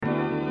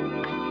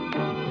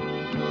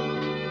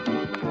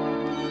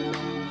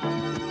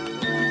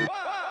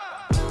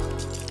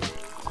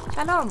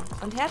Schalom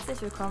und herzlich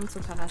willkommen zu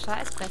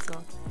Parasha Espresso,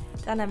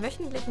 deiner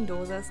wöchentlichen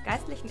Dosis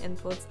geistlichen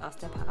Inputs aus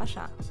der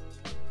Paraschat.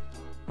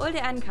 Hol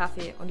dir einen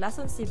Kaffee und lass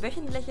uns die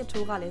wöchentliche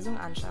Thora-Lesung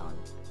anschauen.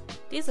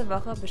 Diese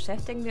Woche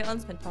beschäftigen wir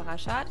uns mit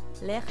Paraschat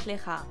Lech,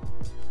 Lecha.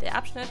 Der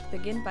Abschnitt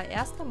beginnt bei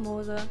 1.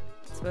 Mose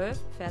 12,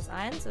 Vers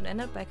 1 und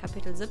endet bei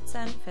Kapitel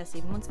 17, Vers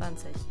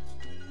 27.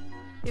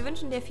 Wir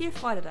wünschen dir viel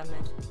Freude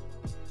damit.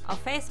 Auf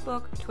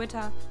Facebook,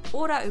 Twitter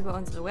oder über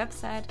unsere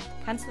Website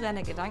kannst du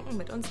deine Gedanken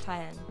mit uns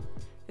teilen.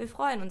 Wir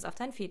freuen uns auf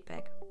dein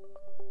Feedback.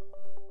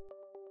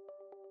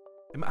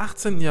 Im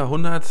 18.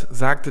 Jahrhundert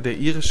sagte der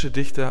irische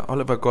Dichter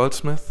Oliver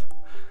Goldsmith,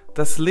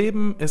 das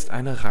Leben ist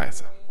eine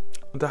Reise.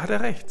 Und da hat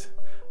er recht.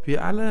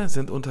 Wir alle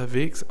sind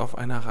unterwegs auf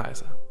einer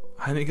Reise.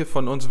 Einige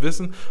von uns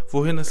wissen,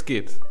 wohin es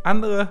geht.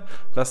 Andere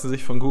lassen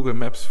sich von Google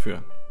Maps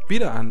führen.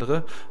 Wieder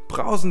andere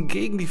brausen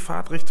gegen die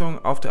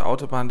Fahrtrichtung auf der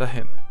Autobahn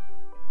dahin.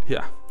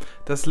 Ja,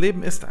 das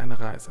Leben ist eine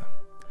Reise.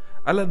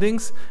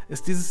 Allerdings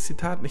ist dieses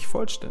Zitat nicht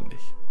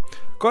vollständig.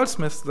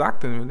 Goldsmith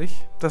sagte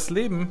nämlich, das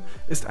Leben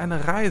ist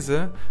eine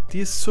Reise,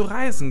 die es zu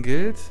reisen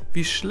gilt,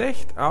 wie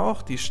schlecht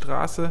auch die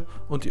Straße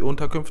und die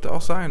Unterkünfte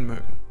auch sein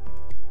mögen.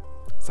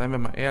 Seien wir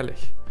mal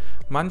ehrlich,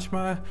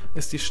 manchmal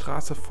ist die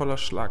Straße voller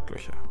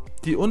Schlaglöcher.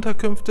 Die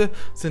Unterkünfte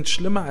sind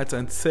schlimmer als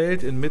ein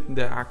Zelt inmitten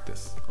der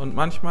Arktis und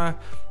manchmal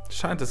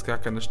scheint es gar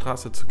keine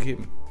Straße zu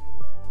geben.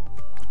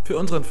 Für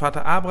unseren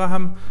Vater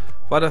Abraham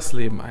war das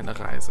Leben eine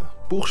Reise,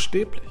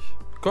 buchstäblich.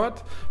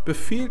 Gott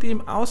befiehlt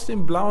ihm aus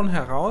dem Blauen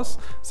heraus,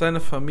 seine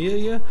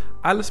Familie,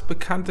 alles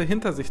Bekannte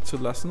hinter sich zu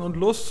lassen und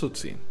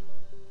loszuziehen.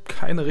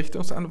 Keine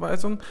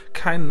Richtungsanweisung,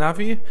 kein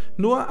Navi,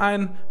 nur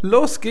ein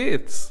Los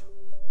geht's.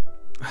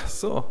 Ach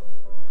so,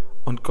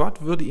 und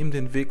Gott würde ihm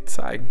den Weg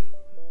zeigen.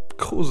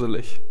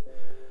 Gruselig.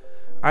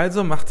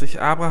 Also macht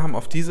sich Abraham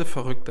auf diese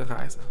verrückte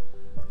Reise.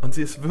 Und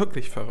sie ist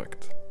wirklich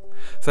verrückt.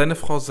 Seine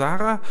Frau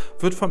Sarah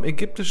wird vom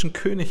ägyptischen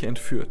König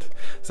entführt,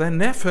 sein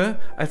Neffe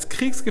als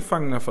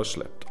Kriegsgefangener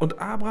verschleppt und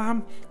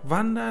Abraham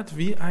wandert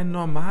wie ein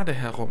Nomade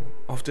herum,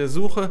 auf der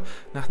Suche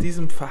nach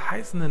diesem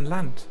verheißenen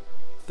Land,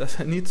 das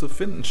er nie zu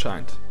finden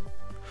scheint.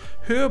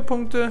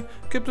 Höhepunkte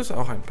gibt es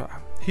auch ein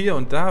paar. Hier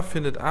und da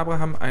findet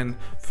Abraham ein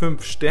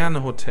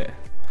 5-Sterne-Hotel,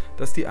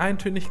 das die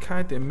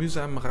Eintönigkeit der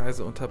mühsamen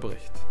Reise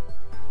unterbricht.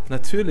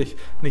 Natürlich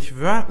nicht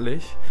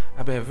wörtlich,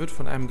 aber er wird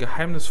von einem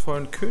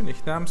geheimnisvollen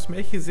König namens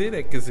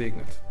Melchisedek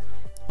gesegnet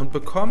und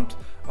bekommt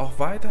auch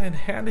weiterhin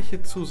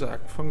herrliche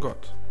Zusagen von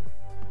Gott.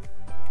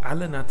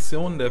 Alle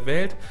Nationen der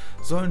Welt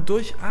sollen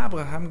durch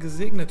Abraham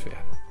gesegnet werden.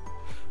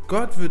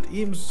 Gott wird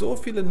ihm so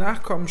viele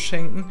Nachkommen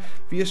schenken,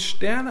 wie es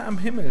Sterne am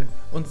Himmel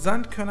und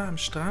Sandkörner am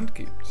Strand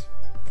gibt.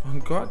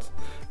 Und Gott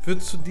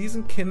wird zu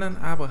diesen Kindern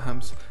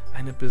Abrahams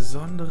eine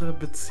besondere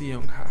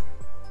Beziehung haben.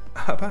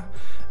 Aber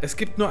es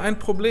gibt nur ein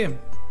Problem.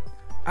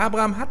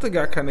 Abraham hatte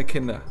gar keine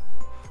Kinder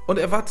und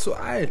er war zu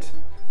alt,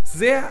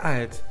 sehr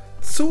alt,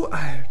 zu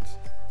alt.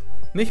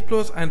 Nicht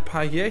bloß ein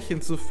paar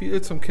Jährchen zu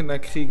viel zum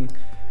Kinderkriegen.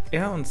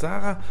 Er und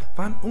Sarah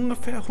waren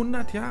ungefähr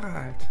 100 Jahre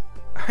alt.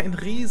 Ein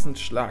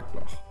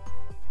Riesenschlagloch.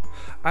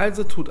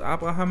 Also tut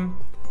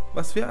Abraham,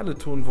 was wir alle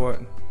tun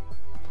wollten.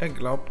 Er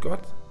glaubt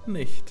Gott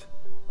nicht.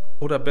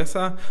 Oder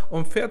besser,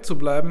 um fair zu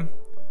bleiben,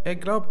 er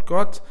glaubt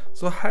Gott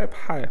so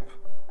halb-halb.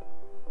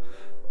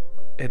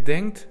 Er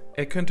denkt,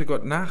 er könnte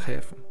Gott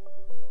nachhelfen.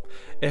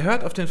 Er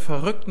hört auf den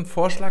verrückten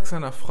Vorschlag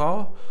seiner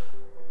Frau,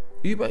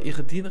 über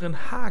ihre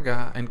Dienerin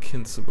Hagar ein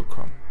Kind zu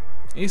bekommen.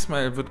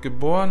 Ismael wird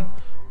geboren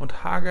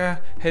und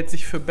Hagar hält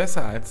sich für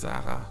besser als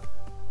Sarah.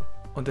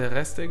 Und der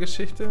Rest der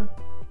Geschichte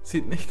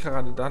sieht nicht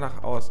gerade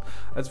danach aus,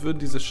 als würden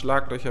diese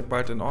Schlaglöcher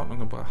bald in Ordnung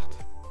gebracht.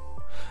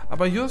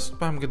 Aber just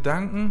beim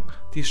Gedanken,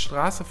 die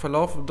Straße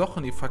verlaufe doch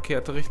in die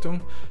verkehrte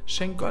Richtung,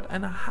 schenkt Gott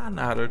eine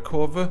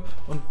Haarnadelkurve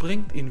und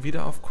bringt ihn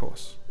wieder auf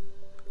Kurs.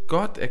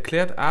 Gott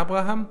erklärt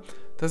Abraham,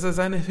 dass er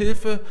seine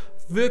Hilfe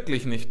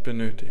wirklich nicht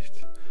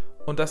benötigt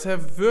und dass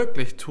er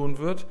wirklich tun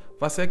wird,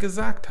 was er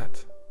gesagt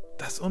hat.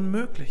 Das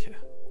Unmögliche.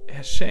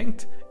 Er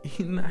schenkt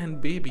ihnen ein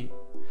Baby,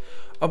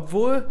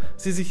 obwohl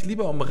sie sich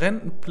lieber um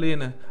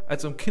Rentenpläne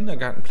als um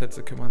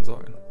Kindergartenplätze kümmern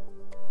sollen.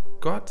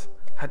 Gott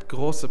hat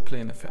große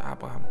Pläne für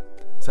Abraham.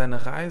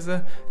 Seine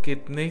Reise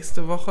geht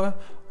nächste Woche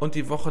und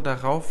die Woche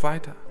darauf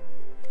weiter.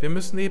 Wir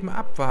müssen eben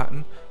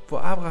abwarten, wo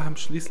Abraham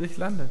schließlich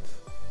landet.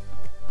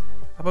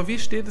 Aber wie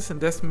steht es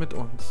indessen mit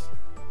uns?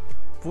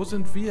 Wo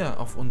sind wir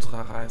auf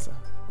unserer Reise?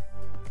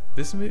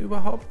 Wissen wir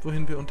überhaupt,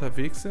 wohin wir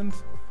unterwegs sind?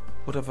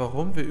 Oder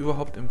warum wir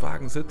überhaupt im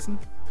Wagen sitzen?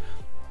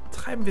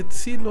 Treiben wir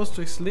ziellos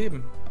durchs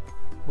Leben?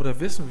 Oder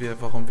wissen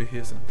wir, warum wir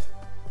hier sind?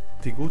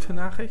 Die gute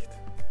Nachricht?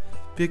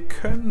 Wir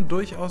können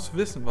durchaus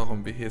wissen,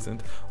 warum wir hier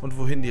sind und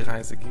wohin die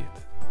Reise geht.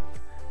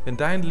 Wenn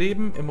dein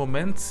Leben im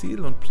Moment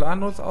ziel- und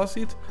planlos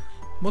aussieht,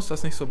 muss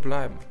das nicht so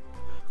bleiben.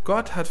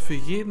 Gott hat für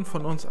jeden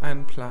von uns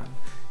einen Plan.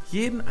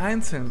 Jeden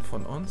einzelnen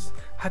von uns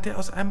hat er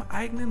aus einem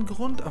eigenen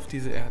Grund auf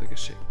diese Erde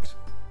geschickt.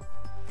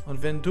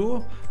 Und wenn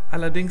du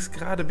allerdings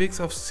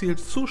geradewegs aufs Ziel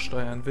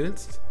zusteuern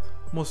willst,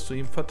 musst du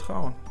ihm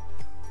vertrauen.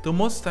 Du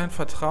musst dein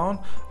Vertrauen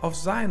auf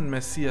seinen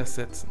Messias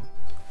setzen,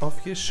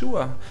 auf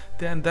Jeschua,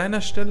 der an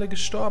deiner Stelle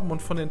gestorben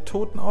und von den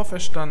Toten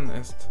auferstanden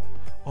ist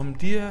um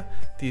dir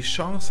die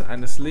Chance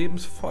eines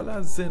Lebens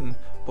voller Sinn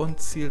und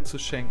Ziel zu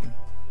schenken.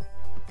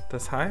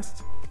 Das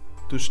heißt,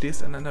 du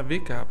stehst an einer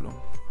Weggabelung.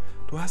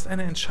 Du hast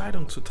eine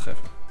Entscheidung zu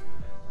treffen.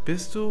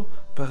 Bist du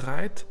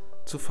bereit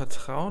zu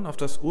vertrauen auf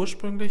das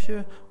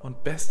ursprüngliche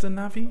und beste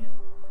Navi,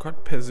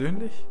 Gott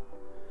persönlich?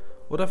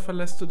 Oder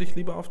verlässt du dich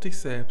lieber auf dich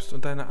selbst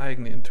und deine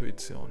eigene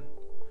Intuition?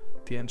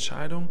 Die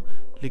Entscheidung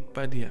liegt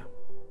bei dir.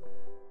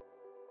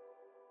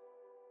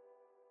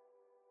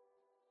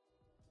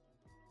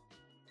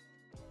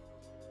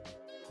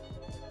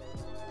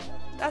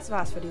 Das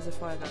war's für diese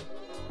Folge.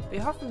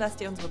 Wir hoffen, dass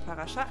dir unsere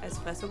Parasha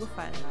Espresso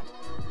gefallen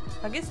hat.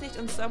 Vergiss nicht,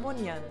 uns zu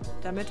abonnieren,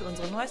 damit du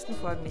unsere neuesten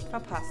Folgen nicht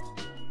verpasst.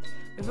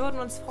 Wir würden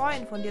uns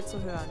freuen, von dir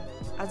zu hören.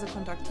 Also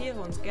kontaktiere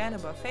uns gerne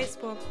über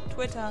Facebook,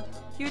 Twitter,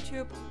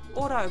 YouTube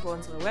oder über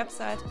unsere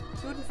Website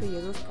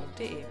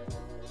judenfürjesus.de.